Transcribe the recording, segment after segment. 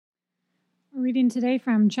We're reading today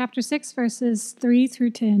from chapter 6, verses 3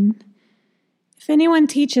 through 10. If anyone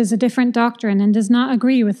teaches a different doctrine and does not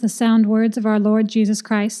agree with the sound words of our Lord Jesus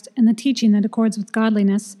Christ and the teaching that accords with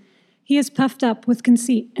godliness, he is puffed up with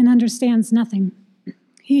conceit and understands nothing.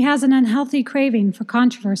 He has an unhealthy craving for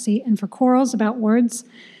controversy and for quarrels about words,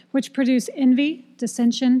 which produce envy,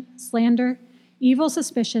 dissension, slander, evil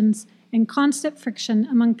suspicions, and constant friction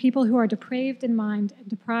among people who are depraved in mind and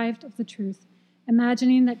deprived of the truth,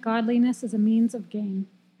 imagining that godliness is a means of gain.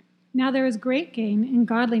 Now there is great gain in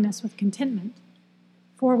godliness with contentment.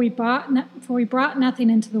 For we brought nothing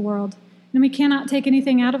into the world, and we cannot take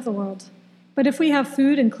anything out of the world. But if we have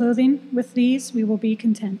food and clothing, with these we will be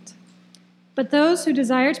content. But those who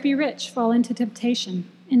desire to be rich fall into temptation,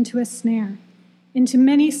 into a snare, into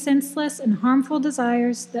many senseless and harmful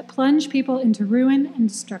desires that plunge people into ruin and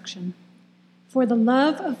destruction. For the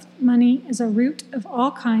love of money is a root of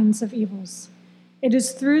all kinds of evils. It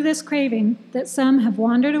is through this craving that some have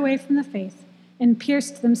wandered away from the faith and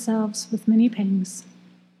pierced themselves with many pangs.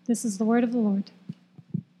 This is the word of the Lord.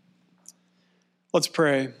 Let's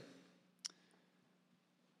pray.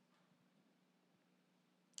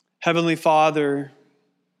 Heavenly Father,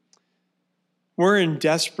 we're in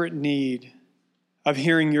desperate need of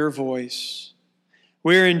hearing your voice.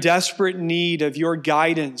 We're in desperate need of your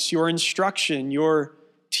guidance, your instruction, your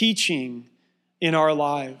teaching in our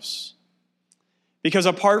lives. Because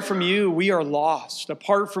apart from you, we are lost.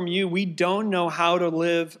 Apart from you, we don't know how to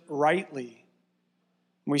live rightly.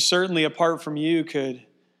 We certainly, apart from you, could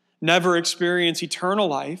never experience eternal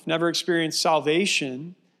life, never experience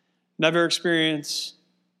salvation, never experience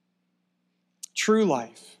true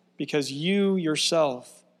life, because you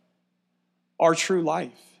yourself are true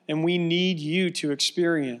life, and we need you to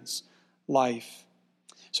experience life.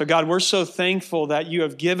 So God, we're so thankful that you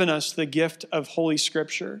have given us the gift of Holy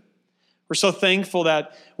Scripture. We're so thankful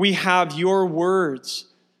that we have your words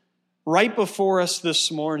right before us this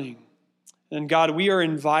morning. And God, we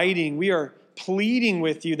are pleading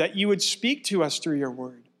with you that you would speak to us through your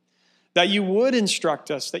word, that you would instruct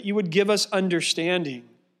us, that you would give us understanding.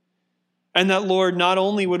 And that, Lord, not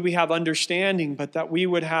only would we have understanding, but that we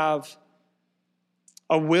would have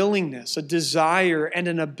a willingness, a desire, and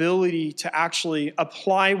an ability to actually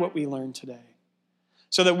apply what we learned today,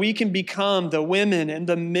 so that we can become the women and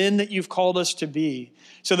the men that you've called us to be,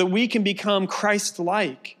 so that we can become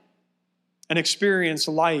Christ-like and experience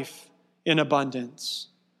life in abundance.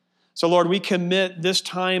 So, Lord, we commit this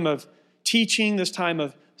time of teaching, this time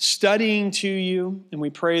of studying to you, and we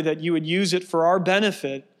pray that you would use it for our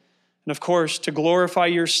benefit and, of course, to glorify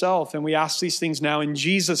yourself. And we ask these things now in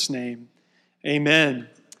Jesus' name. Amen.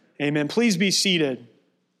 Amen. Please be seated.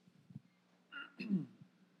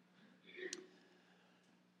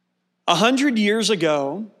 100 years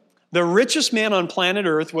ago, the richest man on planet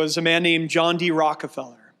Earth was a man named John D.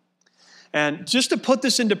 Rockefeller. And just to put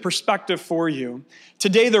this into perspective for you,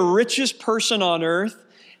 today the richest person on earth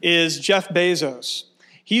is Jeff Bezos.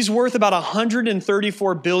 He's worth about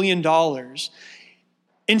 $134 billion.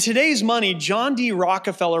 In today's money, John D.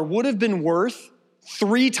 Rockefeller would have been worth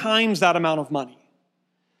 3 times that amount of money.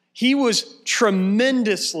 He was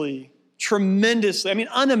tremendously,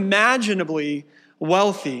 unimaginably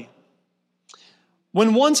wealthy.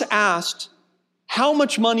 When once asked how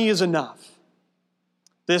much money is enough,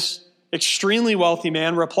 this extremely wealthy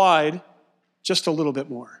man replied, just a little bit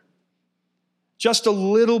more. Just a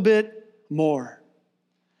little bit more.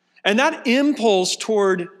 And that impulse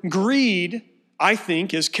toward greed, I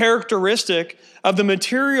think, is characteristic of the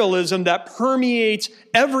materialism that permeates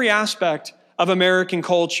every aspect of American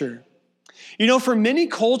culture. You know, for many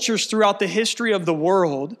cultures throughout the history of the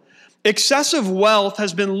world, excessive wealth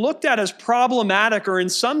has been looked at as problematic, or in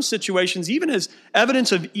some situations, even as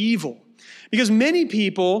evidence of evil. Because many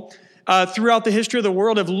people throughout the history of the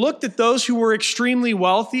world have looked at those who were extremely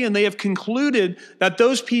wealthy, and they have concluded that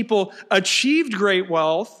those people achieved great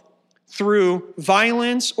wealth through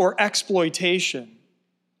violence or exploitation.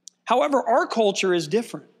 However, our culture is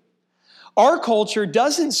different. Our culture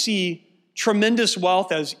doesn't see tremendous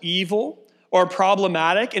wealth as evil or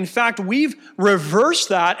problematic. In fact, we've reversed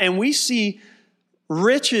that, and we see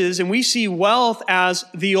riches and we see wealth as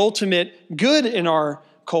the ultimate good in our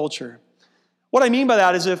culture. What I mean by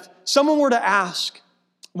that is, if someone were to ask,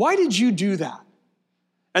 why did you do that?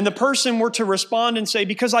 And the person were to respond and say,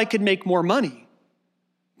 because I could make more money,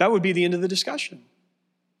 that would be the end of the discussion.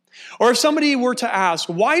 Or if somebody were to ask,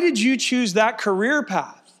 why did you choose that career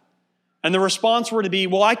path? And the response were to be,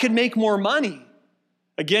 well, I could make more money.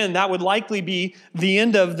 Again, that would likely be the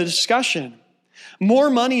end of the discussion. More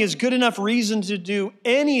money is good enough reason to do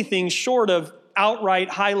anything short of outright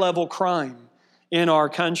high-level crime in our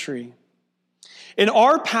country. in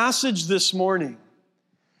our passage this morning,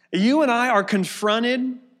 you and I are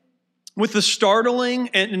confronted with the startling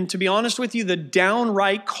and to be honest with you, the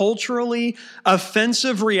downright culturally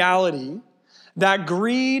offensive reality that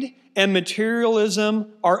greed and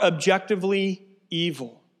materialism are objectively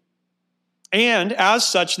evil. And as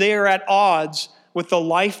such, they are at odds with the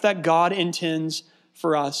life that God intends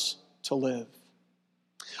for us to live.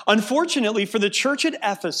 Unfortunately, for the church at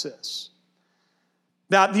Ephesus,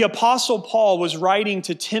 that the Apostle Paul was writing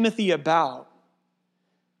to Timothy about,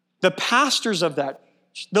 the pastors of that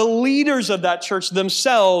church, the leaders of that church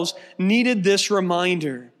themselves needed this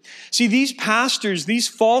reminder. See, these pastors, these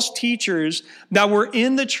false teachers that were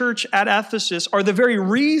in the church at Ephesus are the very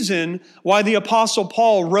reason why the Apostle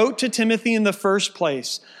Paul wrote to Timothy in the first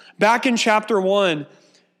place. Back in chapter 1,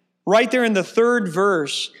 right there in the 3rd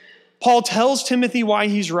verse, Paul tells Timothy why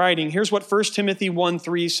he's writing. Here's what 1 Timothy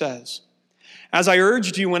 1:3 says. As I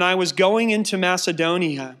urged you when I was going into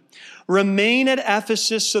Macedonia, remain at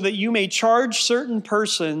Ephesus so that you may charge certain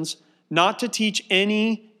persons not to teach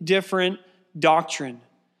any different doctrine.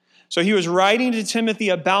 So he was writing to Timothy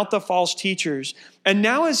about the false teachers. And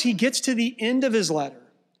now as he gets to the end of his letter,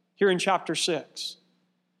 here in chapter 6,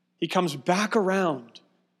 he comes back around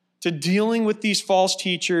to dealing with these false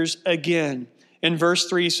teachers again. In verse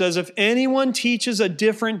 3, he says, if anyone teaches a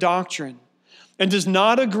different doctrine and does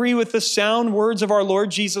not agree with the sound words of our Lord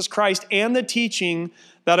Jesus Christ and the teaching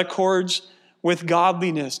that accords with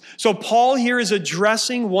godliness. So Paul here is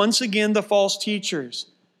addressing once again the false teachers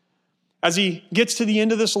as he gets to the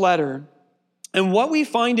end of this letter. And what we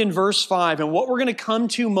find in verse 5, and what we're going to come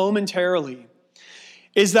to momentarily,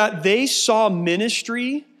 is that they saw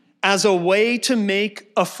ministry as a way to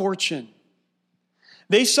make a fortune.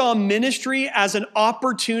 They saw ministry as an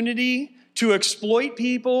opportunity to exploit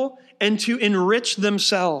people and to enrich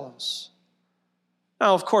themselves.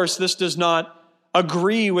 Now, of course, this does not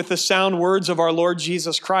agree with the sound words of our Lord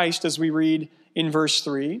Jesus Christ as we read in verse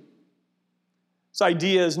 3. This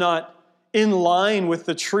idea is not in line with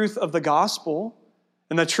the truth of the gospel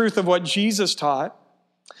and the truth of what Jesus taught.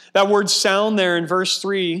 That word sound there in verse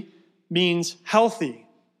 3 means healthy.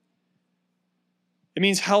 It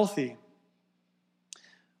means healthy.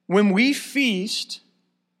 When we feast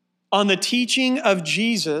on the teaching of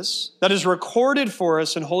Jesus that is recorded for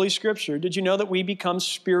us in Holy Scripture, did you know that we become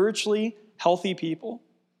spiritually healthy people?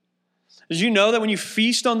 Did you know that when you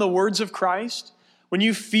feast on the words of Christ, when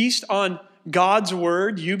you feast on God's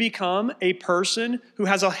word, you become a person who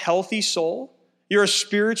has a healthy soul? You're a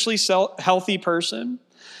spiritually healthy person.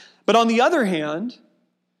 But on the other hand,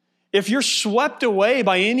 if you're swept away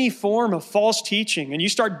by any form of false teaching and you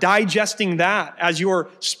start digesting that as your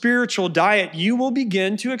spiritual diet, you will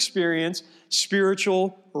begin to experience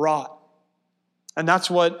spiritual rot. And that's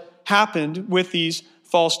what happened with these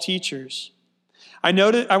false teachers. I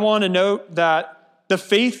want to note that the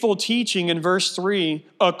faithful teaching in verse 3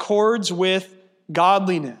 accords with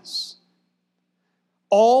godliness.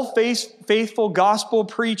 All faithful gospel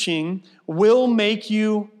preaching will make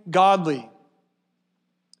you godly.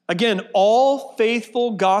 Again, all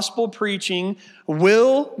faithful gospel preaching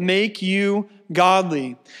will make you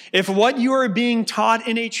godly. If what you are being taught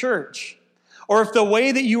in a church, or if the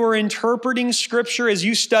way that you are interpreting Scripture as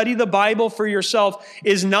you study the Bible for yourself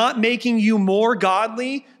is not making you more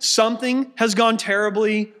godly, something has gone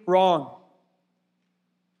terribly wrong.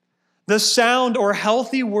 The sound or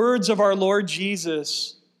healthy words of our Lord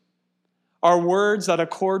Jesus are words that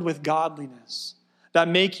accord with godliness, that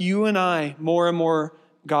make you and I more and more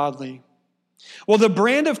godly. Well, the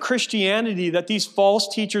brand of Christianity that these false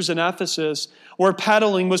teachers in Ephesus were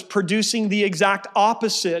peddling was producing the exact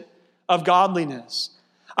opposite of godliness.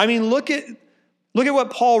 I mean, look at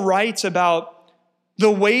what Paul writes about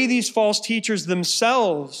the way these false teachers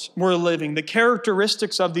themselves were living, the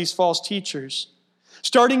characteristics of these false teachers.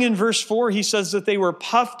 Starting in verse 4, he says that they were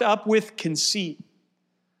puffed up with conceit.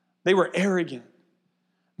 They were arrogant.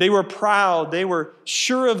 They were proud. They were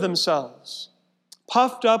sure of themselves.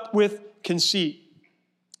 Puffed up with conceit.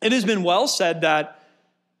 It has been well said that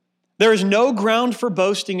there is no ground for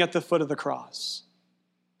boasting at the foot of the cross.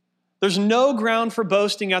 There's no ground for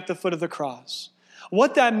boasting at the foot of the cross.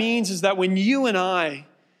 What that means is that when you and I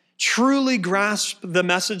truly grasp the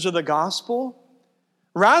message of the gospel,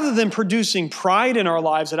 rather than producing pride in our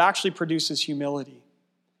lives, it actually produces humility.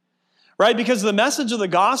 Right? Because the message of the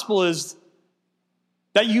gospel is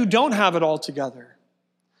that you don't have it all together.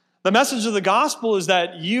 The message of the gospel is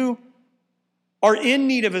that you are in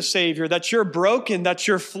need of a Savior, that you're broken, that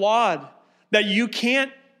you're flawed, that you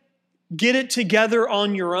can't get it together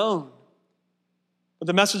on your own. But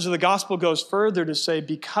the message of the gospel goes further to say,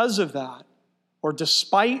 because of that, or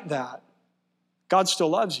despite that, God still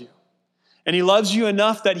loves you. And he loves you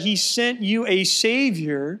enough that he sent you a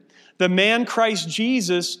Savior, the man Christ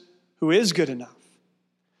Jesus, who is good enough,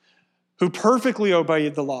 who perfectly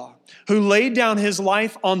obeyed the law, who laid down his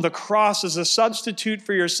life on the cross as a substitute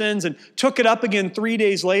for your sins and took it up again 3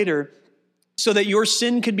 days later so that your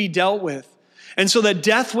sin could be dealt with and so that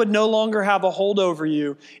death would no longer have a hold over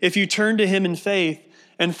you if you turn to him in faith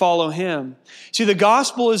and follow him. See, the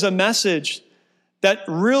gospel is a message that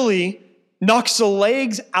really knocks the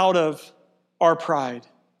legs out of our pride,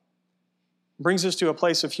 brings us to a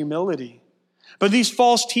place of humility. But these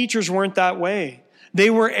false teachers weren't that way. They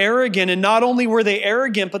were arrogant, and not only were they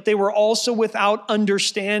arrogant, but they were also without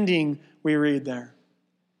understanding, we read there.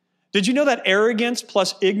 Did you know that arrogance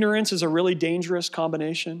plus ignorance is a really dangerous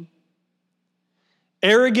combination?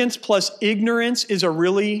 Arrogance plus ignorance is a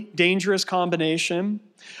really dangerous combination.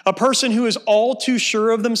 A person who is all too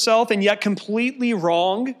sure of themselves and yet completely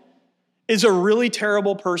wrong is a really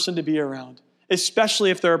terrible person to be around,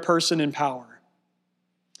 especially if they're a person in power.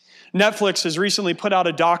 Netflix has recently put out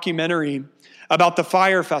a documentary about the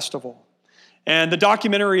Fyre Festival. And the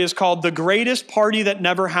documentary is called The Greatest Party That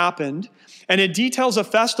Never Happened. And it details a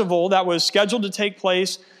festival that was scheduled to take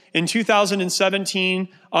place in 2017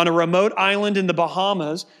 on a remote island in the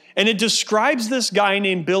Bahamas. And it describes this guy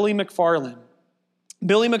named Billy McFarland.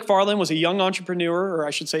 Billy McFarland was a young entrepreneur, or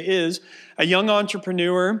I should say is, a young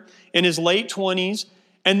entrepreneur in his late 20s.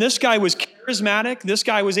 And this guy was charismatic. This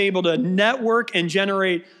guy was able to network and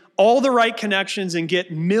generate all the right connections and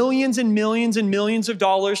get millions and millions and millions of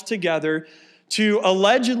dollars together to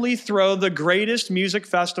allegedly throw the greatest music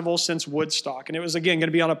festival since Woodstock. And it was, again, going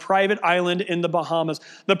to be on a private island in the Bahamas.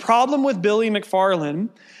 The problem with Billy McFarland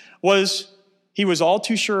was he was all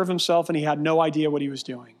too sure of himself and he had no idea what he was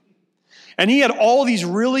doing. And he had all these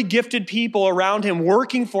really gifted people around him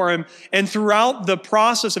working for him. And throughout the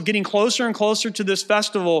process of getting closer and closer to this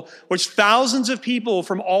festival, which thousands of people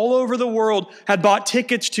from all over the world had bought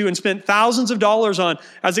tickets to and spent thousands of dollars on,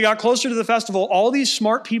 as they got closer to the festival, all these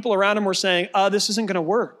smart people around him were saying, this isn't going to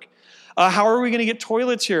work. How are we going to get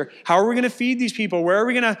toilets here? How are we going to feed these people? Where are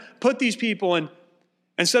we going to put these people? And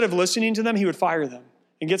instead of listening to them, he would fire them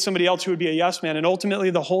and get somebody else who would be a yes man. And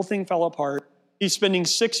ultimately, the whole thing fell apart. He's spending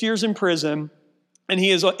 6 years in prison, and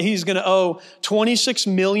he's going to owe $26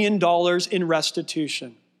 million in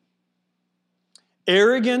restitution.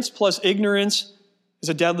 Arrogance plus ignorance is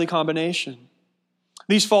a deadly combination.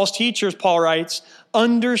 These false teachers, Paul writes,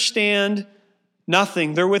 understand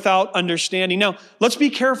nothing. They're without understanding. Now, let's be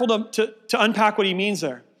careful to unpack what he means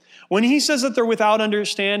there. When he says that they're without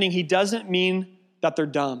understanding, he doesn't mean that they're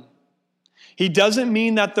dumb. He doesn't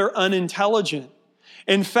mean that they're unintelligent.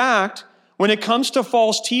 In fact, when it comes to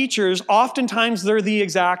false teachers, oftentimes they're the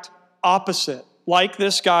exact opposite, like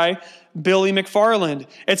this guy, Billy McFarland.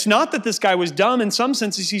 It's not that this guy was dumb. In some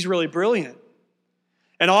senses, he's really brilliant.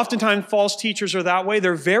 And oftentimes false teachers are that way.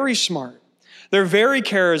 They're very smart. They're very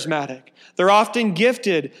charismatic. They're often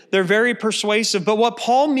gifted. They're very persuasive. But what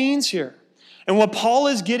Paul means here, and what Paul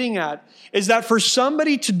is getting at, is that for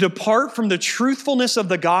somebody to depart from the truthfulness of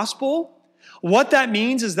the gospel, what that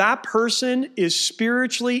means is that person is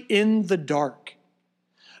spiritually in the dark.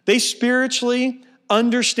 They spiritually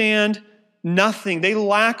understand nothing. They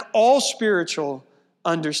lack all spiritual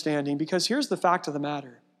understanding, because here's the fact of the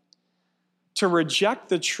matter. To reject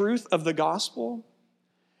the truth of the gospel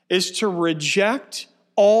is to reject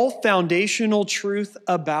all foundational truth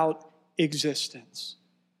about existence.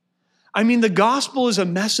 I mean, the gospel is a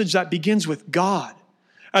message that begins with God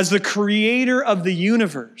as the creator of the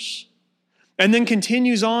universe, and then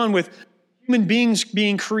continues on with human beings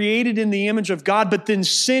being created in the image of God, but then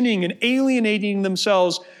sinning and alienating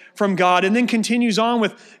themselves from God, and then continues on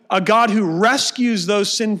with a God who rescues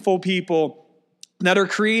those sinful people that are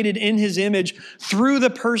created in his image through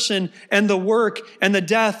the person and the work and the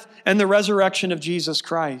death and the resurrection of Jesus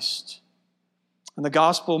Christ. And the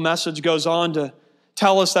gospel message goes on to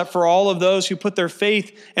tell us that for all of those who put their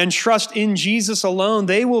faith and trust in Jesus alone,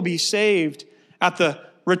 they will be saved at the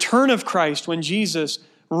return of Christ when Jesus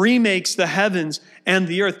remakes the heavens and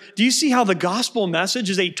the earth. Do you see how the gospel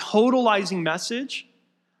message is a totalizing message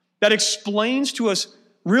that explains to us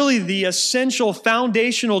really the essential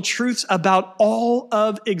foundational truths about all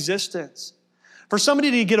of existence? For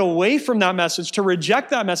somebody to get away from that message, to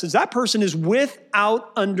reject that message, that person is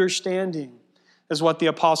without understanding, is what the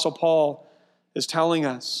Apostle Paul is telling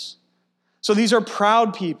us. So these are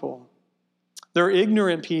proud people. They're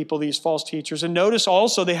ignorant people, these false teachers. And notice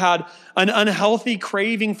also they had an unhealthy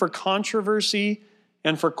craving for controversy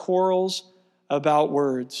and for quarrels about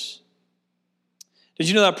words. Did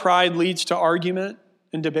you know that pride leads to argument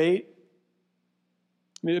and debate?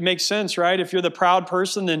 It makes sense, right? If you're the proud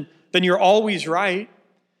person, then you're always right.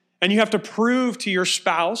 And you have to prove to your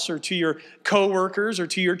spouse or to your coworkers or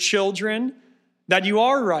to your children that you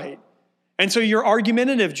are right. And so you're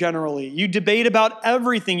argumentative generally. You debate about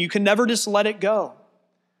everything. You can never just let it go.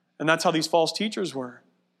 And that's how these false teachers were.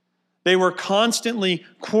 They were constantly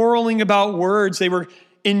quarreling about words. They were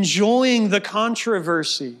enjoying the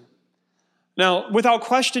controversy. Now, without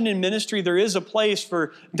question in ministry, there is a place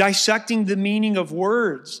for dissecting the meaning of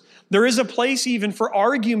words. There is a place even for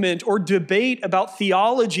argument or debate about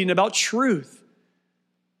theology and about truth.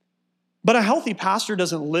 But a healthy pastor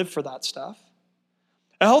doesn't live for that stuff.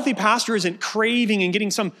 A healthy pastor isn't craving and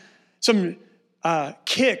getting some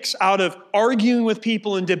kicks out of arguing with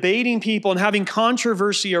people and debating people and having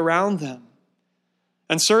controversy around them.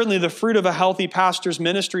 And certainly the fruit of a healthy pastor's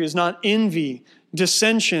ministry is not envy,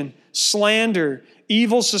 dissension, slander,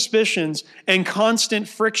 evil suspicions, and constant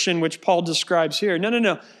friction, which Paul describes here.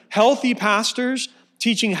 No. Healthy pastors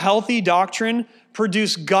teaching healthy doctrine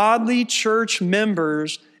produce godly church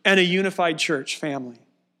members and a unified church family.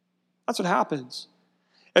 That's what happens.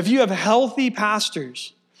 If you have healthy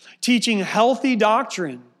pastors teaching healthy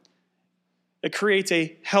doctrine, it creates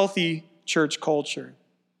a healthy church culture.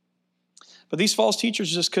 But these false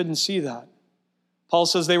teachers just couldn't see that. Paul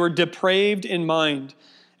says they were depraved in mind.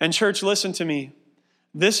 And church, listen to me.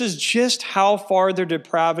 This is just how far their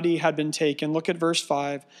depravity had been taken. Look at verse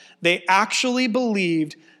 5. They actually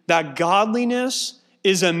believed that godliness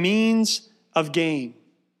is a means of gain.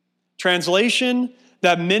 Translation,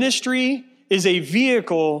 that ministry is a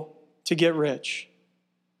vehicle to get rich.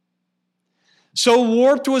 So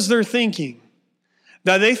warped was their thinking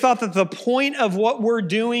that they thought that the point of what we're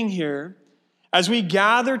doing here, as we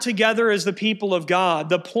gather together as the people of God,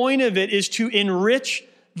 the point of it is to enrich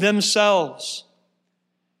themselves.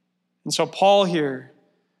 And so Paul here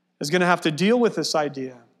is going to have to deal with this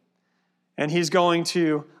idea. And he's going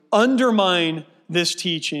to undermine this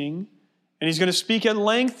teaching. And he's going to speak at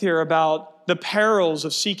length here about the perils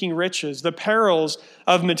of seeking riches, the perils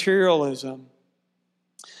of materialism.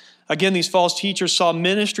 Again, these false teachers saw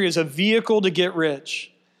ministry as a vehicle to get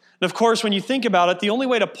rich. And of course, when you think about it, the only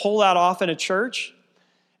way to pull that off in a church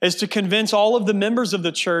is to convince all of the members of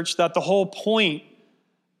the church that the whole point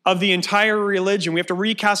of the entire religion, we have to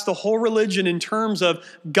recast the whole religion in terms of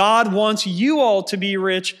God wants you all to be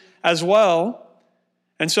rich as well.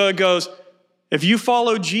 And so it goes, if you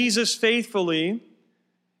follow Jesus faithfully,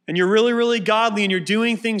 and you're really, really godly, and you're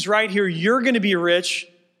doing things right here, you're going to be rich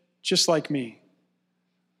just like me.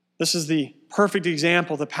 This is the perfect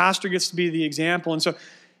example. The pastor gets to be the example. And so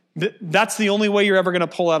that's the only way you're ever going to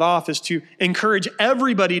pull that off, is to encourage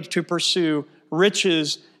everybody to pursue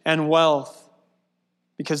riches and wealth,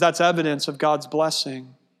 because that's evidence of God's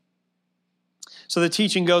blessing. So the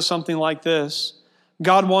teaching goes something like this.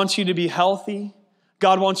 God wants you to be healthy.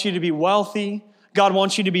 God wants you to be wealthy. God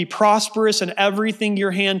wants you to be prosperous in everything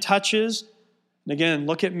your hand touches. And again,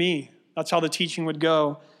 look at me. That's how the teaching would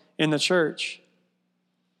go in the church.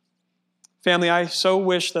 Family, I so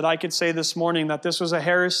wish that I could say this morning that this was a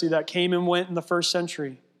heresy that came and went in the first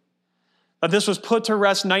century. That this was put to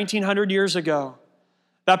rest 1900 years ago.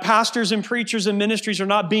 That pastors and preachers and ministries are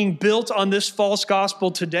not being built on this false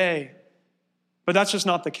gospel today. But that's just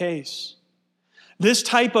not the case. This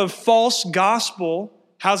type of false gospel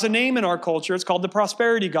has a name in our culture. It's called the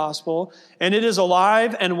prosperity gospel, and it is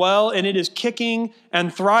alive and well, and it is kicking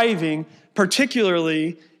and thriving,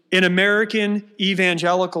 particularly in American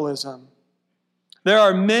evangelicalism. There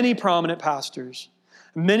are many prominent pastors,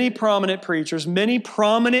 many prominent preachers, many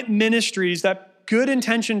prominent ministries that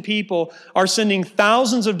good-intentioned people are sending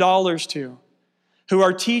thousands of dollars to, who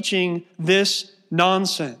are teaching this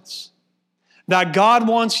nonsense. That God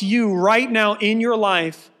wants you right now in your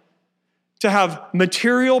life to have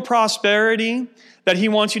material prosperity, that He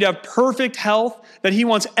wants you to have perfect health, that He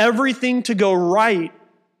wants everything to go right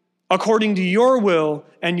according to your will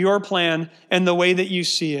and your plan and the way that you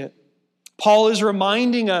see it. Paul is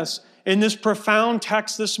reminding us in this profound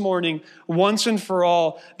text this morning, once and for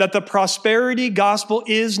all, that the prosperity gospel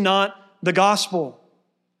is not the gospel.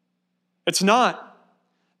 It's not.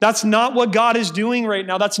 That's not what God is doing right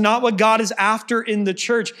now. That's not what God is after in the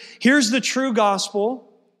church. Here's the true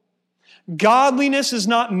gospel. Godliness is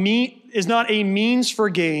not a means for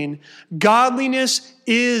gain. Godliness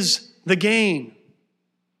is the gain.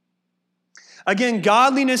 Again,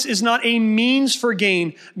 godliness is not a means for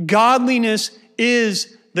gain. Godliness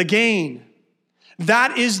is the gain.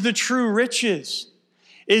 That is the true riches,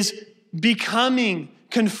 is becoming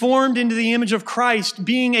conformed into the image of Christ,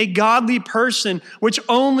 being a godly person, which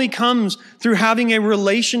only comes through having a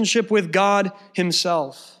relationship with God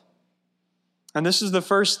Himself. And this is the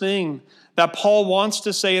first thing that Paul wants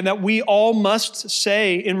to say and that we all must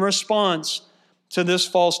say in response to this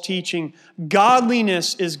false teaching.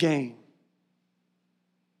 Godliness is gain.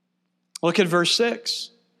 Look at verse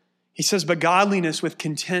 6. He says, but godliness with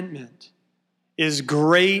contentment is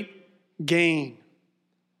great gain.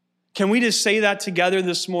 Can we just say that together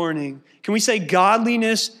this morning? Can we say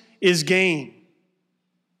godliness is gain?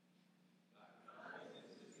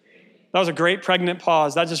 That was a great pregnant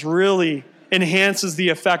pause. That just really enhances the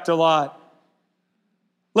effect a lot.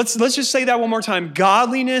 Let's just say that one more time.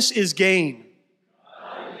 Godliness is gain.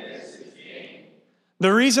 Godliness is gain.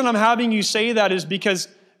 The reason I'm having you say that is because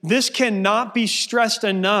this cannot be stressed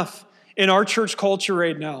enough in our church culture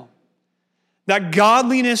right now. That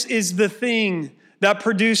godliness is the thing that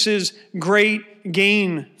produces great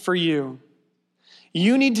gain for you.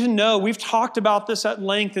 You need to know, we've talked about this at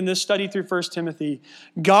length in this study through 1 Timothy.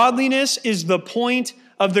 Godliness is the point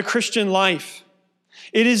of the Christian life.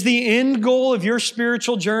 It is the end goal of your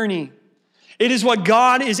spiritual journey. It is what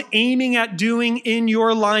God is aiming at doing in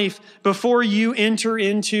your life before you enter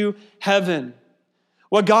into heaven.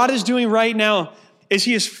 What God is doing right now is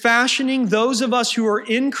He is fashioning those of us who are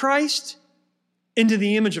in Christ into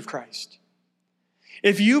the image of Christ.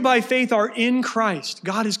 If you by faith are in Christ,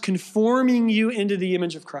 God is conforming you into the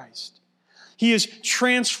image of Christ. He is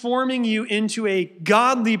transforming you into a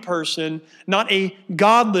godly person, not a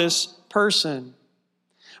godless person.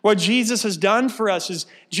 What Jesus has done for us is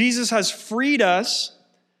Jesus has freed us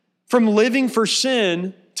from living for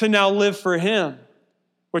sin to now live for Him,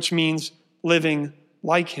 which means living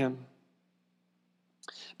like Him.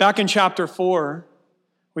 Back in chapter 4,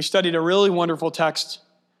 we studied a really wonderful text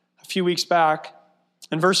a few weeks back.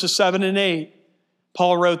 In verses 7 and 8,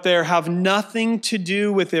 Paul wrote there, have nothing to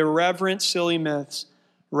do with irreverent, silly myths.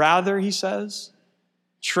 Rather, he says,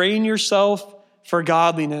 train yourself for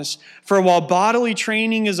godliness. For while bodily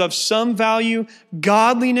training is of some value,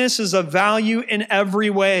 godliness is of value in every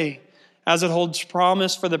way, as it holds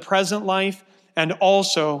promise for the present life and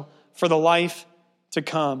also for the life to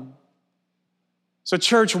come. So,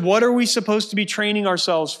 church, what are we supposed to be training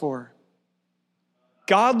ourselves for?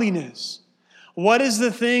 Godliness. What is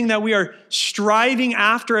the thing that we are striving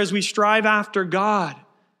after as we strive after God?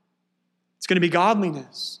 It's going to be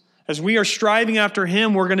godliness. As we are striving after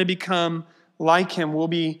Him, we're going to become like Him. We'll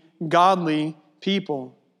be godly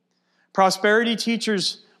people. Prosperity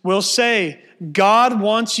teachers will say, God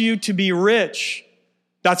wants you to be rich.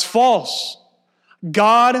 That's false.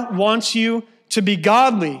 God wants you to be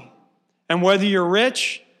godly. And whether you're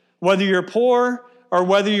rich, whether you're poor, or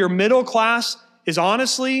whether you're middle class is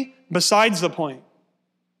honestly besides the point.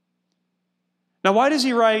 Now, why does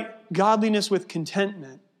he write godliness with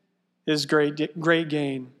contentment is great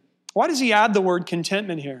gain? Why does he add the word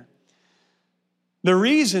contentment here? The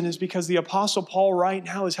reason is because the Apostle Paul right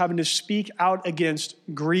now is having to speak out against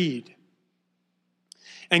greed.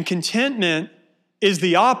 And contentment is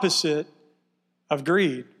the opposite of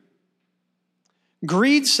greed.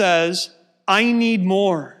 Greed says, I need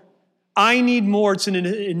more. I need more. It's an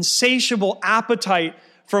insatiable appetite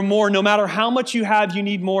for more. No matter how much you have, you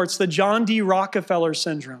need more. It's the John D. Rockefeller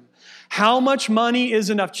syndrome. How much money is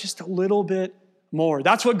enough? Just a little bit more.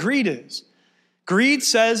 That's what greed is. Greed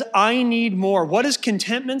says, I need more. What does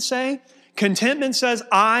contentment say? Contentment says,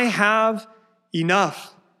 I have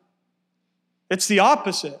enough. It's the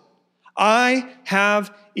opposite. I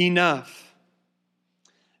have enough.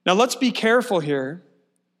 Now let's be careful here.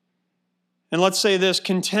 And let's say this,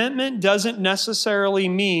 contentment doesn't necessarily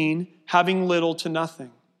mean having little to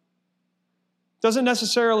nothing. Doesn't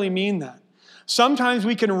necessarily mean that. Sometimes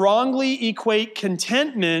we can wrongly equate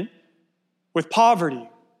contentment with poverty.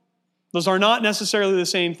 Those are not necessarily the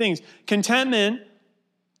same things. Contentment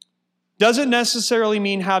doesn't necessarily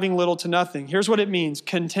mean having little to nothing. Here's what it means.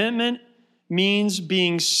 Contentment means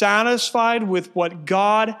being satisfied with what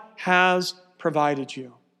God has provided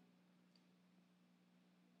you.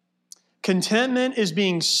 Contentment is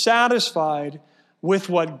being satisfied with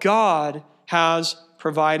what God has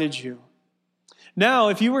provided you. Now,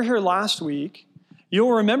 if you were here last week,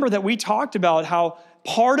 you'll remember that we talked about how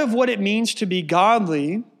part of what it means to be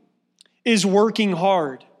godly is working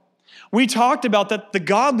hard. We talked about that the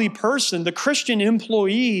godly person, the Christian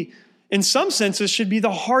employee, in some senses should be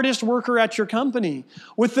the hardest worker at your company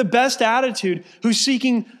with the best attitude, who's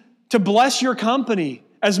seeking to bless your company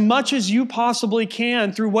as much as you possibly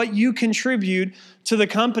can through what you contribute to the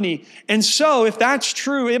company. And so, if that's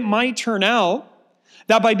true, it might turn out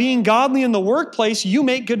that by being godly in the workplace, you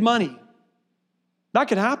make good money. That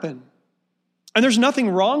could happen. And there's nothing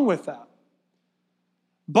wrong with that.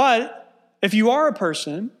 But if you are a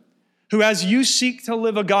person who, as you seek to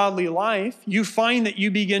live a godly life, you find that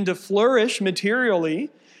you begin to flourish materially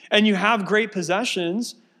and you have great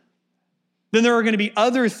possessions, then there are going to be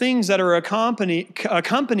other things that are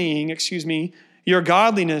accompanying your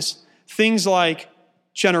godliness, things like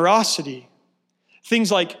generosity,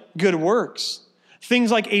 things like good works,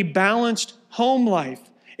 things like a balanced home life,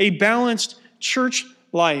 a balanced church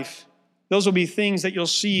life. Those will be things that you'll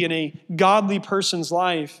see in a godly person's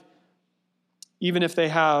life, even if they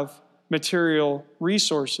have material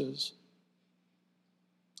resources.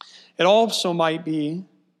 It also might be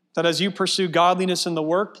that as you pursue godliness in the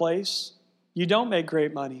workplace, you don't make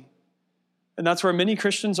great money. And that's where many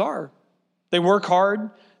Christians are. They work hard.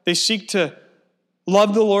 They seek to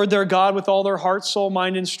love the Lord their God with all their heart, soul,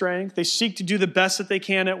 mind, and strength. They seek to do the best that they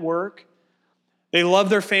can at work. They love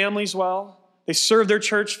their families well. They serve their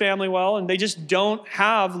church family well, and they just don't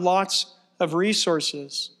have lots of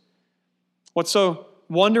resources. What's so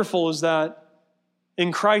wonderful is that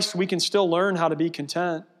in Christ we can still learn how to be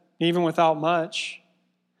content, even without much.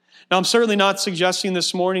 Now, I'm certainly not suggesting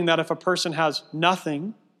this morning that if a person has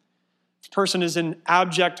nothing, if a person is in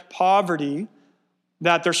abject poverty,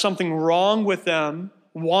 that there's something wrong with them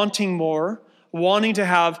wanting more, wanting to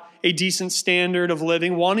have a decent standard of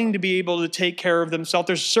living, wanting to be able to take care of themselves.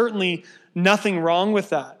 There's certainly nothing wrong with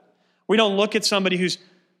that. We don't look at somebody who's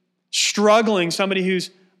struggling, somebody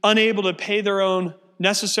who's unable to pay their own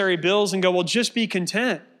necessary bills and go, well, just be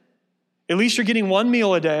content. At least you're getting one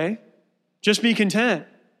meal a day. Just be content.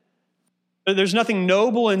 There's nothing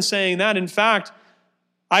noble in saying that. In fact,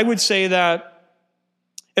 I would say that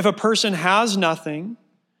if a person has nothing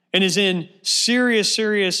and is in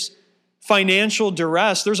serious financial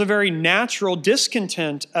duress, there's a very natural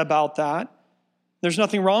discontent about that. There's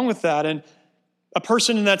nothing wrong with that. And a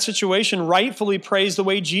person in that situation rightfully prays the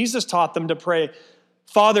way Jesus taught them to pray.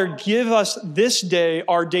 Father, give us this day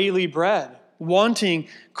our daily bread, wanting,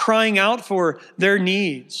 crying out for their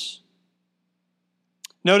needs.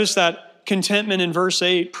 Notice that contentment in verse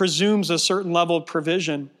 8 presumes a certain level of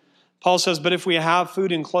provision. Paul says, but if we have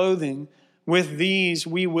food and clothing, with these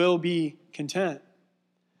we will be content.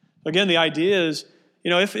 Again, the idea is,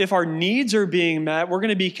 if our needs are being met, we're going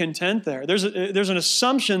to be content there. There's an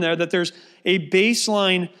assumption there that there's a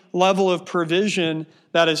baseline level of provision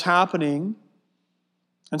that is happening.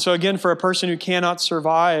 And so again, for a person who cannot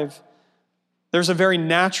survive, there's a very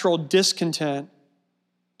natural discontent,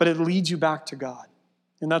 but it leads you back to God.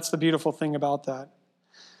 And that's the beautiful thing about that.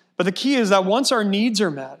 But the key is that once our needs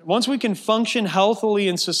are met, once we can function healthily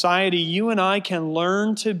in society, you and I can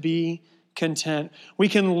learn to be content. We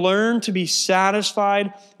can learn to be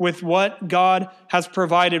satisfied with what God has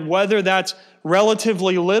provided, whether that's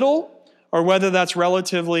relatively little or whether that's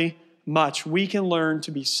relatively much. We can learn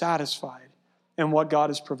to be satisfied in what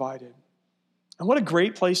God has provided. And what a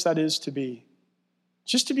great place that is to be.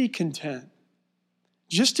 Just to be content.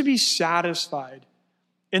 Just to be satisfied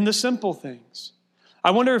in the simple things.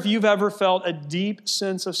 I wonder if you've ever felt a deep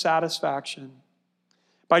sense of satisfaction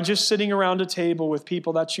by just sitting around a table with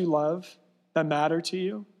people that you love, that matter to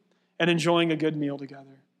you, and enjoying a good meal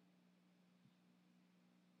together.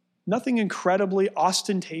 Nothing incredibly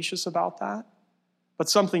ostentatious about that, but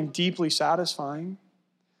something deeply satisfying.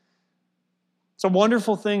 It's a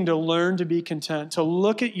wonderful thing to learn to be content, to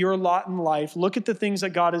look at your lot in life, look at the things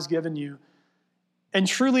that God has given you, and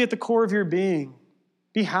truly at the core of your being,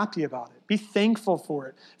 be happy about it. Be thankful for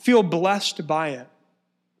it. Feel blessed by it.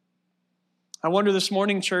 I wonder this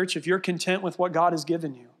morning, church, if you're content with what God has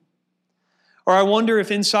given you. Or I wonder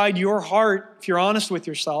if inside your heart, if you're honest with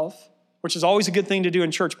yourself, which is always a good thing to do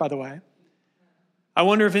in church, by the way, I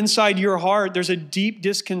wonder if inside your heart there's a deep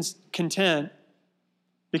discontent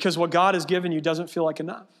because what God has given you doesn't feel like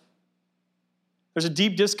enough. There's a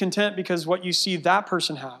deep discontent because what you see that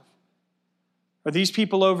person have, or these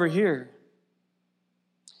people over here.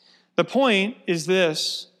 The point is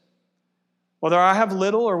this: whether I have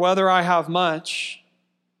little or whether I have much,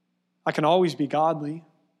 I can always be godly.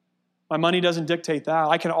 My money doesn't dictate that.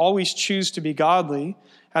 I can always choose to be godly,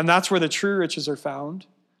 and that's where the true riches are found.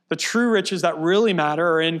 The true riches that really matter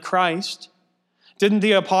are in Christ. Didn't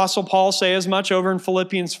the Apostle Paul say as much over in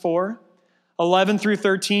Philippians 4? 11 through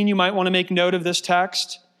 13, you might want to make note of this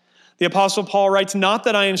text. The Apostle Paul writes, "Not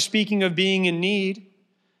that I am speaking of being in need,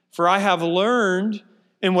 for I have learned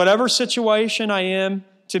in whatever situation I am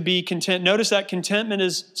to be content." Notice that contentment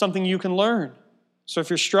is something you can learn. So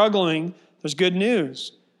if you're struggling, there's good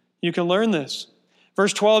news. You can learn this.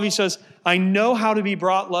 Verse 12, he says, "I know how to be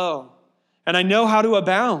brought low, and I know how to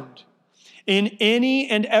abound. In any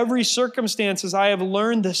and every circumstances, I have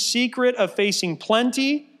learned the secret of facing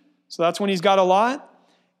plenty," so that's when he's got a lot,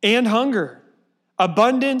 "and hunger,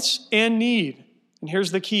 abundance and need. And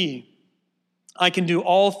here's the key. I can do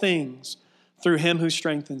all things through him who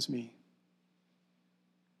strengthens me.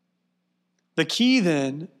 The key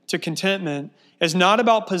then to contentment is not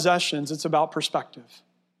about possessions, it's about perspective.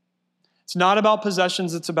 It's not about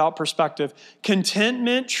possessions, it's about perspective.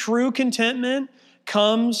 Contentment, true contentment,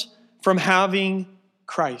 comes from having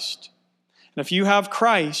Christ. And if you have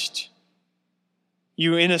Christ,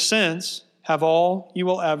 you, in a sense, have all you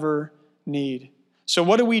will ever need. So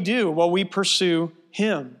what do? Well, we pursue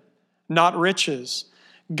him, not riches.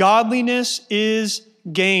 Godliness is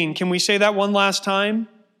gain. Can we say that one last time?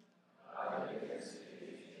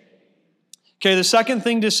 Okay, the second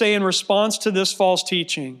thing to say in response to this false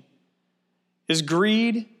teaching is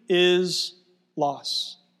greed is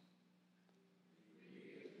loss.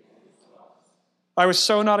 I was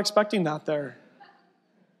so not expecting that there.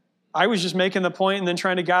 I was just making the point and then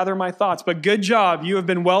trying to gather my thoughts. But good job. You have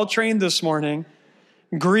been well trained this morning.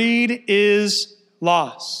 Greed is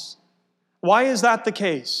loss. Why is that the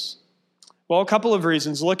case? Well, a couple of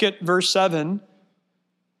reasons. Look at verse 7.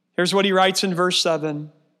 Here's what he writes in verse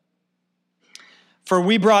 7. For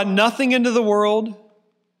we brought nothing into the world,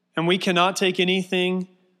 and we cannot take anything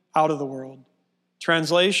out of the world.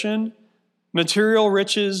 Translation, material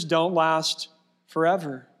riches don't last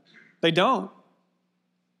forever. They don't.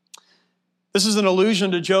 This is an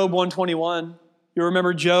allusion to Job 121. You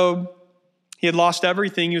remember Job? He had lost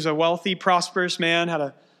everything. He was a wealthy, prosperous man, had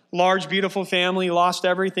a large, beautiful family, lost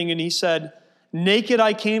everything. And he said, naked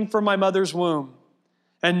I came from my mother's womb,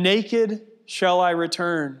 and naked shall I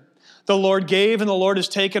return. The Lord gave, and the Lord has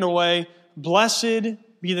taken away. Blessed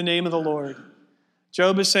be the name of the Lord.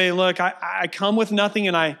 Job is saying, look, I come with nothing,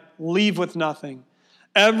 and I leave with nothing.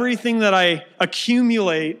 Everything that I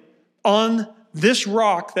accumulate on this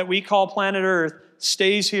rock that we call planet Earth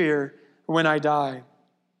stays here when I die.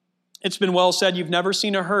 It's been well said, you've never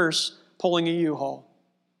seen a hearse pulling a U-Haul.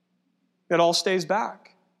 It all stays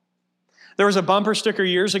back. There was a bumper sticker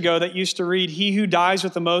years ago that used to read, he who dies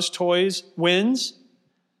with the most toys wins.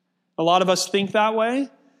 A lot of us think that way.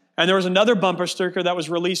 And there was another bumper sticker that was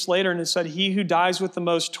released later and it said, he who dies with the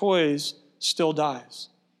most toys still dies.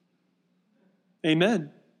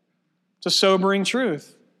 Amen. It's a sobering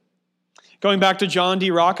truth. Going back to John D.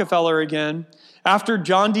 Rockefeller again, after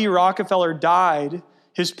John D. Rockefeller died,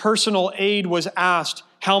 his personal aide was asked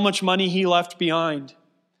how much money he left behind.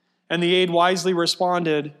 And the aide wisely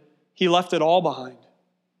responded, he left it all behind.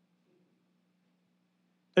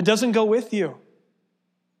 It doesn't go with you.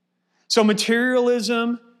 So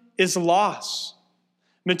materialism is loss.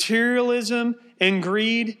 Materialism and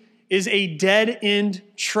greed is a dead-end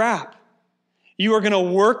trap. You are going to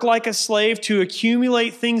work like a slave to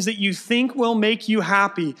accumulate things that you think will make you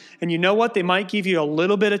happy. And you know what? They might give you a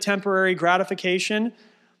little bit of temporary gratification,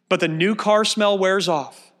 but the new car smell wears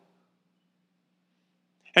off.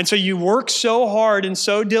 And so you work so hard and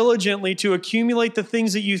so diligently to accumulate the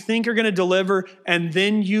things that you think are going to deliver, and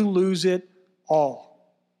then you lose it all.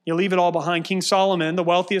 You leave it all behind. King Solomon, the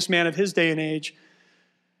wealthiest man of his day and age,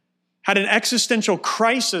 had an existential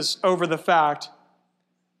crisis over the fact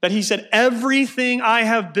that he said, everything I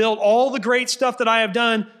have built, all the great stuff that I have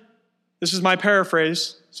done, this is my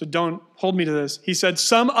paraphrase, so don't hold me to this. He said,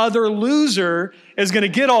 some other loser is going to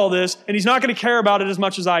get all this, and he's not going to care about it as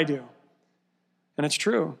much as I do. And it's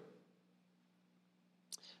true.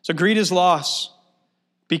 So greed is loss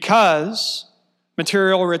because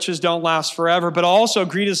material riches don't last forever, but also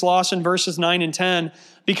greed is loss in verses 9 and 10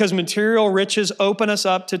 because material riches open us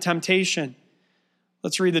up to temptation.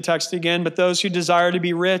 Let's read the text again. But those who desire to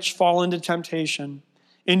be rich fall into temptation,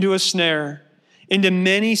 into a snare, into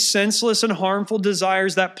many senseless and harmful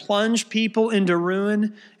desires that plunge people into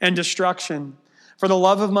ruin and destruction. For the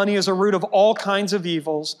love of money is a root of all kinds of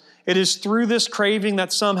evils. It is through this craving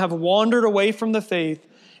that some have wandered away from the faith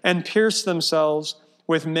and pierced themselves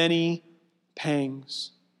with many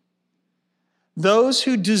pangs. Those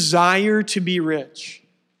who desire to be rich,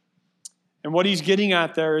 and what he's getting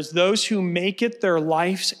at there is those who make it their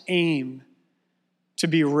life's aim to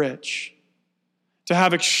be rich, to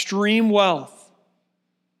have extreme wealth,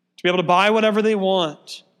 to be able to buy whatever they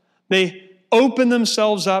want. They open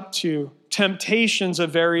themselves up to temptations of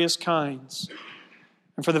various kinds.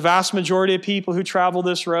 And for the vast majority of people who travel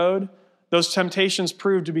this road, those temptations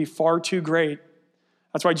prove to be far too great.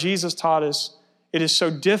 That's why Jesus taught us it is so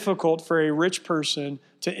difficult for a rich person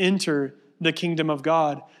to enter the kingdom of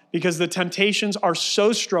God, because the temptations are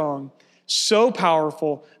so strong, so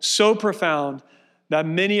powerful, so profound that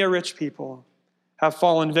many a rich people have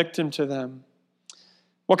fallen victim to them.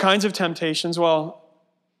 What kinds of temptations? Well,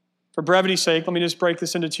 for brevity's sake, let me just break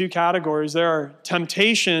this into two categories. There are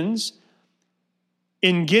temptations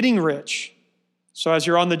in getting rich. So as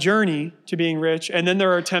you're on the journey to being rich, and then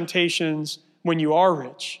there are temptations when you are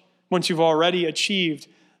rich, once you've already achieved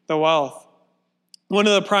the wealth. One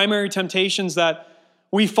of the primary temptations that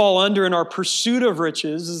we fall under in our pursuit of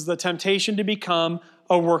riches is the temptation to become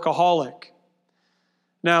a workaholic.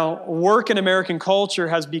 Now, work in American culture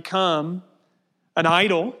has become an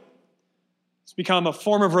idol. It's become a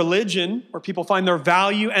form of religion where people find their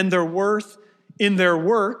value and their worth in their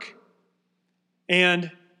work,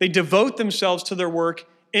 and they devote themselves to their work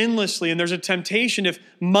endlessly. And there's a temptation, if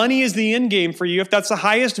money is the end game for you, if that's the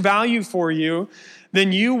highest value for you,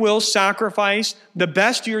 then you will sacrifice the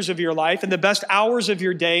best years of your life and the best hours of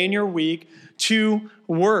your day and your week to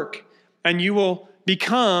work. And you will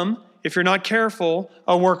become, if you're not careful,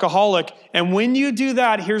 a workaholic. And when you do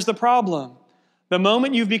that, here's the problem. The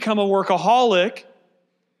moment you've become a workaholic,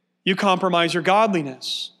 you compromise your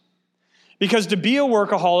godliness. Because to be a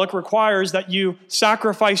workaholic requires that you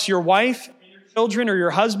sacrifice your wife, and your children, or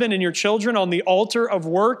your husband and your children on the altar of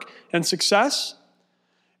work and success.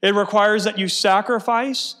 It requires that you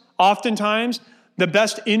sacrifice, oftentimes, the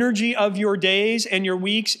best energy of your days and your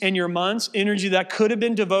weeks and your months, energy that could have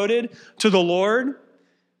been devoted to the Lord.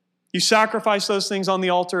 You sacrifice those things on the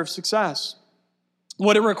altar of success.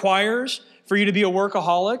 What it requires for you to be a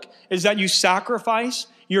workaholic is that you sacrifice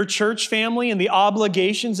your church family and the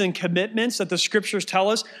obligations and commitments that the scriptures tell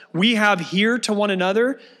us we have here to one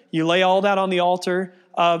another. You lay all that on the altar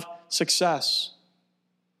of success.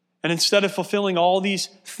 And instead of fulfilling all these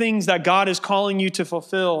things that God is calling you to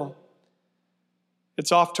fulfill,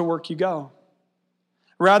 it's off to work you go.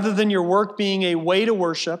 Rather than your work being a way to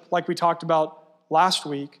worship, like we talked about last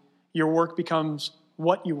week, your work becomes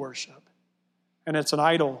what you worship. And it's an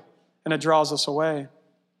idol, and it draws us away.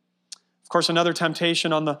 Of course, another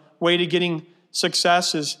temptation on the way to getting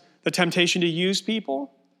success is the temptation to use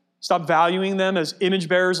people. Stop valuing them as image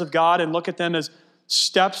bearers of God and look at them as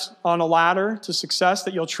steps on a ladder to success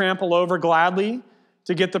that you'll trample over gladly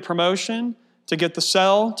to get the promotion, to get the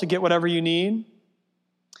sell, to get whatever you need.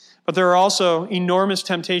 But there are also enormous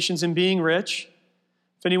temptations in being rich.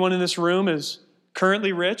 If anyone in this room is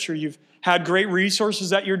currently rich, or you've had great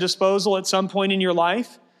resources at your disposal at some point in your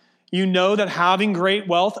life, you know that having great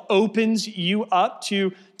wealth opens you up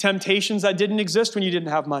to temptations that didn't exist when you didn't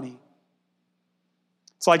have money.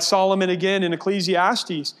 It's like Solomon again in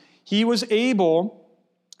Ecclesiastes. He was able,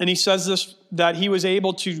 and he says this, that he was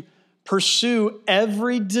able to pursue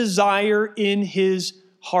every desire in his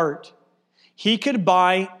heart. He could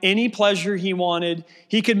buy any pleasure he wanted.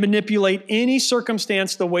 He could manipulate any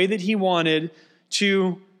circumstance the way that he wanted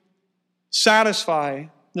to satisfy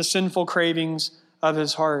the sinful cravings of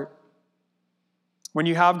his heart. When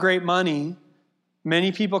you have great money,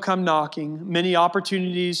 many people come knocking, many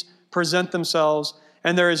opportunities present themselves,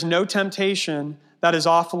 and there is no temptation that is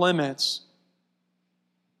off limits.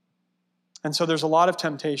 And so there's a lot of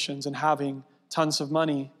temptations in having tons of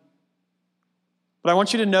money. But I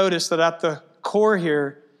want you to notice that at the core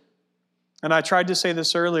here, and I tried to say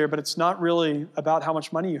this earlier, but it's not really about how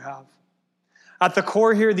much money you have. At the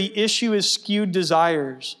core here, the issue is skewed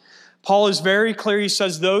desires. Paul is very clear. He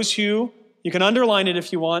says those who, you can underline it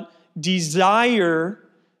if you want, desire,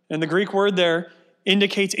 and the Greek word there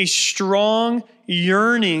indicates a strong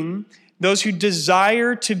yearning. Those who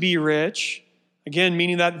desire to be rich, again,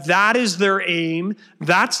 meaning that that is their aim,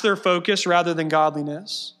 that's their focus rather than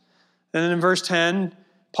godliness. And then in verse 10,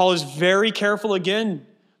 Paul is very careful again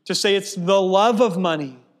to say it's the love of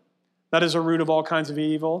money that is a root of all kinds of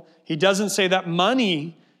evil. He doesn't say that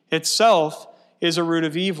money itself is a root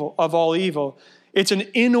of evil, of all evil. It's an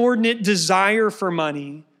inordinate desire for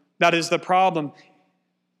money that is the problem.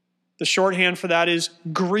 The shorthand for that is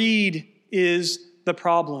greed is the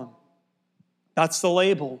problem. That's the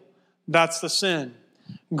label. That's the sin.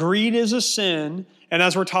 Greed is a sin, and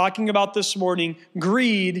as we're talking about this morning,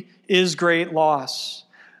 greed is great loss.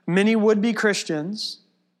 Many would-be Christians,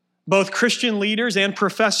 both Christian leaders and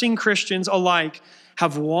professing Christians alike,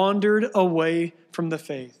 have wandered away from the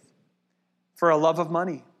faith for a love of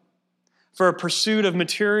money, for a pursuit of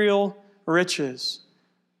material riches.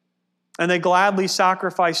 And they gladly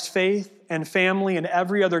sacrificed faith and family and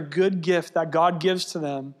every other good gift that God gives to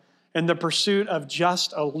them in the pursuit of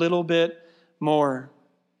just a little bit more.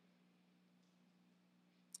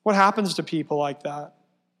 What happens to people like that?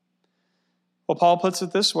 Well, Paul puts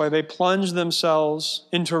it this way: they plunge themselves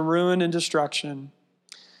into ruin and destruction.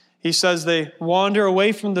 He says they wander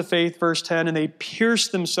away from the faith, verse 10, and they pierce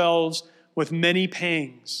themselves with many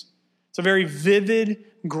pangs. It's a very vivid,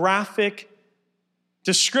 graphic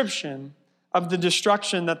description of the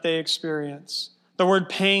destruction that they experience. The word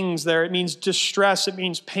pangs there, it means distress, it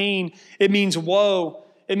means pain, it means woe,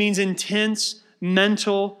 it means intense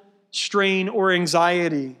mental strain or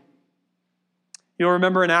anxiety. You'll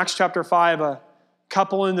remember in Acts chapter 5, a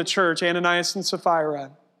couple in the church, Ananias and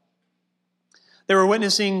Sapphira, they were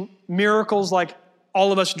witnessing miracles like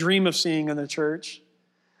all of us dream of seeing in the church.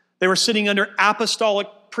 They were sitting under apostolic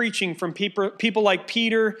preaching from people like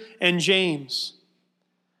Peter and James.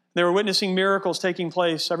 They were witnessing miracles taking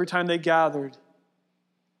place every time they gathered.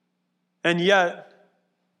 And yet,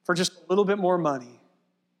 for just a little bit more money,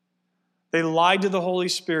 they lied to the Holy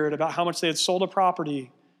Spirit about how much they had sold a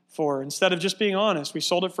property for. Instead of just being honest, we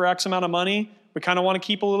sold it for X amount of money. We kind of want to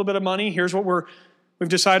keep a little bit of money. Here's what we've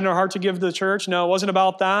decided in our heart to give to the church. No, it wasn't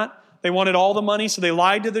about that. They wanted all the money, so they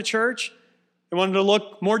lied to the church. They wanted to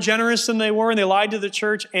look more generous than they were, and they lied to the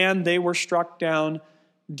church, and they were struck down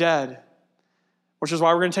dead. Which is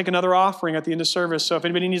why we're going to take another offering at the end of service. So if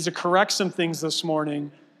anybody needs to correct some things this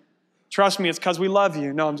morning, trust me, it's because we love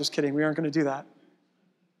you. No, I'm just kidding. We aren't going to do that.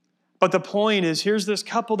 But the point is, here's this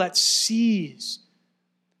couple that sees,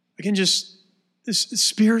 again, just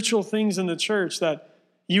spiritual things in the church that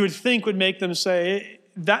you would think would make them say,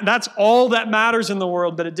 that's all that matters in the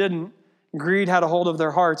world, but it didn't. Greed had a hold of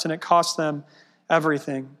their hearts, and it cost them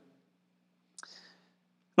everything.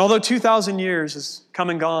 And although 2,000 years has come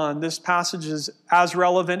and gone, this passage is as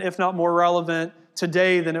relevant, if not more relevant,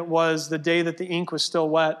 today than it was the day that the ink was still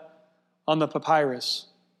wet on the papyrus.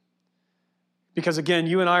 Because again,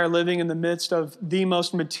 you and I are living in the midst of the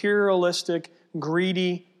most materialistic,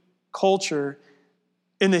 greedy culture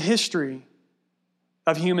in the history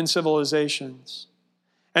of human civilizations.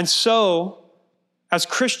 And so, as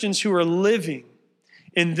Christians who are living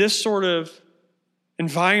in this sort of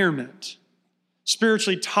environment,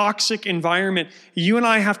 spiritually toxic environment, you and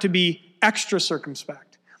I have to be extra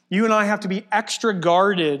circumspect. You and I have to be extra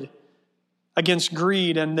guarded against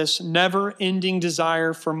greed and this never-ending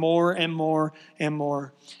desire for more and more and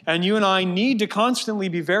more. And you and I need to constantly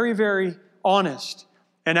be very, very honest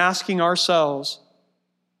and asking ourselves,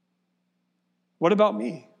 what about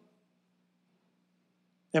me?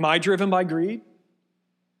 Am I driven by greed?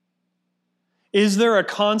 Is there a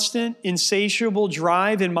constant, insatiable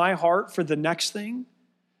drive in my heart for the next thing,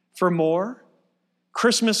 for more?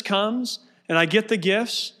 Christmas comes and I get the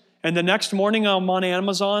gifts, and the next morning I'm on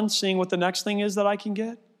Amazon seeing what the next thing is that I can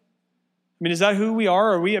get? I mean, is that who we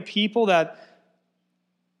are? Are we a people that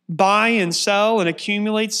buy and sell and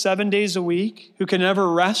accumulate 7 days a week, who can never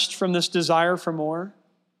rest from this desire for more?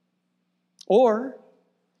 Or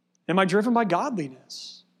am I driven by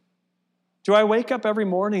godliness? Do I wake up every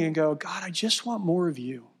morning and go, God, I just want more of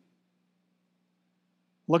you?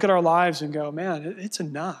 Look at our lives and go, man, it's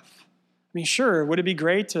enough. I mean, sure, would it be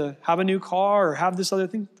great to have a new car or have this other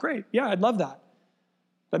thing? Great, yeah, I'd love that.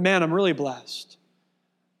 But man, I'm really blessed.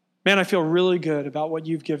 Man, I feel really good about what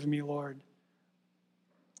you've given me, Lord.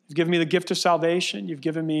 You've given me the gift of salvation. You've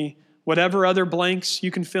given me whatever other blanks you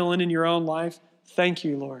can fill in your own life. Thank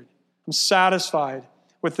you, Lord. I'm satisfied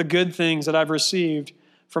with the good things that I've received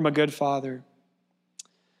from a good Father.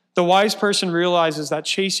 The wise person realizes that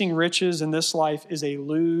chasing riches in this life is a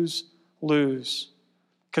lose-lose.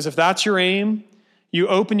 Because if that's your aim, you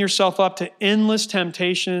open yourself up to endless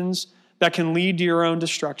temptations that can lead to your own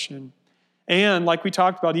destruction. And like we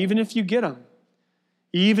talked about, even if you get them,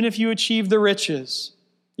 even if you achieve the riches,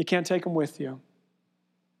 you can't take them with you.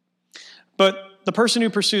 But the person who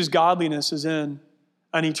pursues godliness is in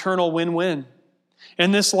an eternal win-win.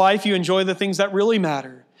 In this life, you enjoy the things that really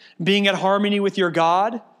matter, being at harmony with your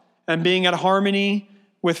God and being at harmony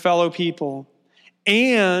with fellow people.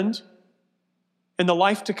 And in the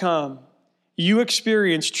life to come, you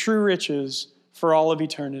experience true riches for all of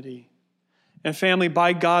eternity. And family,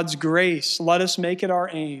 by God's grace, let us make it our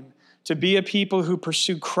aim to be a people who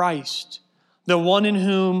pursue Christ, the one in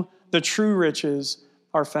whom the true riches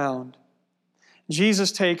are found.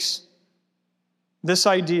 Jesus takes this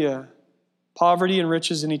idea, poverty and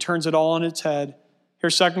riches, and he turns it all on its head.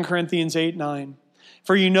 Here's 2 Corinthians 8:9.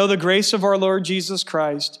 For you know the grace of our Lord Jesus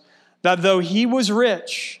Christ, that though he was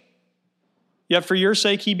rich, yet for your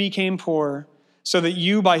sake he became poor, so that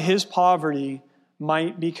you by his poverty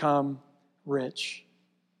might become rich.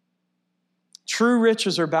 True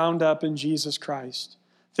riches are bound up in Jesus Christ.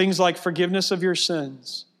 Things like forgiveness of your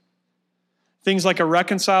sins. Things like a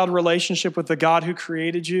reconciled relationship with the God who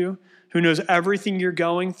created you, who knows everything you're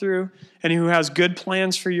going through, and who has good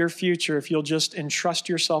plans for your future if you'll just entrust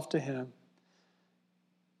yourself to him.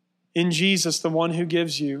 In Jesus, the one who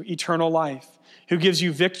gives you eternal life, who gives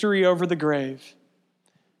you victory over the grave,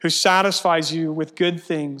 who satisfies you with good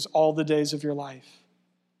things all the days of your life.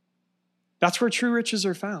 That's where true riches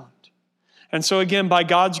are found. And so again, by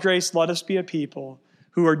God's grace, let us be a people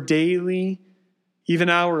who are daily, even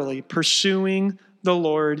hourly, pursuing the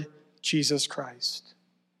Lord Jesus Christ.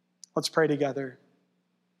 Let's pray together.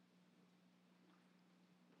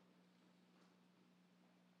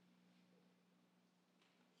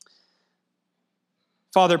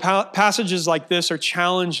 Father, passages like this are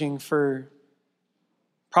challenging for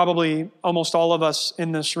probably almost all of us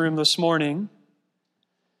in this room this morning,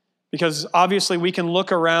 because obviously we can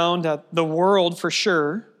look around at the world for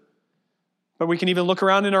sure, but we can even look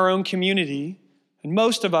around in our own community, and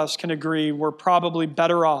most of us can agree we're probably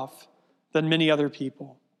better off than many other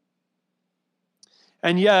people.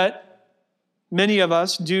 And yet, many of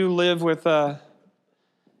us do live with a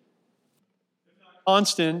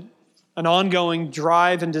constant, an ongoing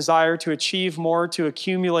drive and desire to achieve more, to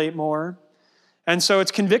accumulate more. And so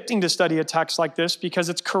it's convicting to study a text like this because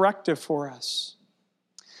it's corrective for us.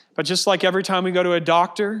 But just like every time we go to a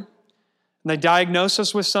doctor and they diagnose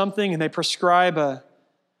us with something and they prescribe a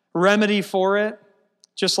remedy for it,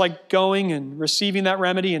 just like going and receiving that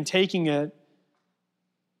remedy and taking it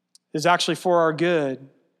is actually for our good,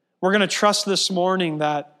 we're going to trust this morning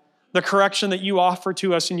that the correction that you offer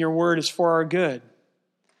to us in your word is for our good.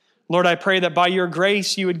 Lord, I pray that by your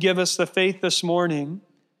grace you would give us the faith this morning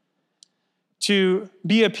to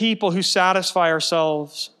be a people who satisfy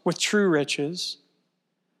ourselves with true riches,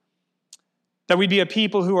 that we'd be a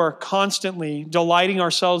people who are constantly delighting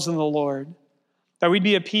ourselves in the Lord, that we'd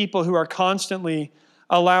be a people who are constantly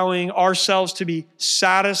allowing ourselves to be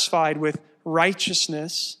satisfied with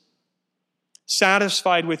righteousness,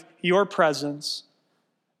 satisfied with your presence,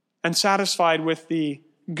 and satisfied with the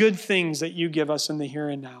good things that you give us in the here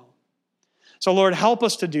and now. So Lord, help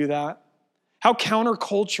us to do that. How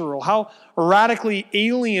countercultural, how radically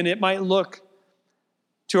alien it might look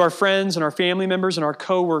to our friends and our family members and our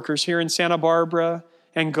coworkers here in Santa Barbara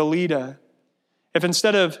and Goleta, if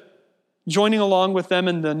instead of joining along with them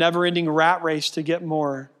in the never-ending rat race to get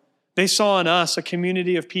more, they saw in us a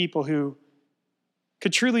community of people who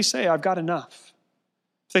could truly say, I've got enough.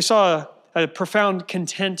 If they saw a profound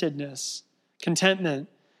contentment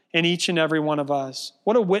in each and every one of us,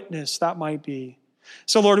 what a witness that might be.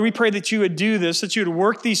 So Lord, we pray that you would do this, that you would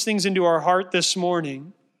work these things into our heart this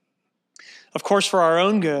morning, of course for our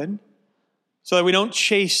own good, so that we don't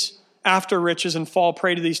chase after riches and fall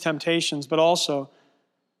prey to these temptations, but also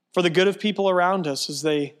for the good of people around us as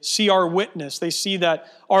they see our witness. They see that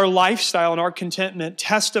our lifestyle and our contentment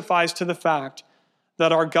testifies to the fact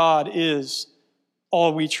that our God is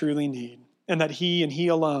all we truly need, and that he and he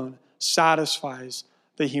alone satisfies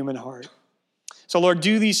the human heart. So Lord,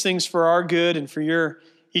 do these things for our good and for your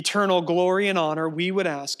eternal glory and honor, we would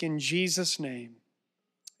ask in Jesus' name.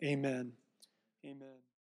 Amen.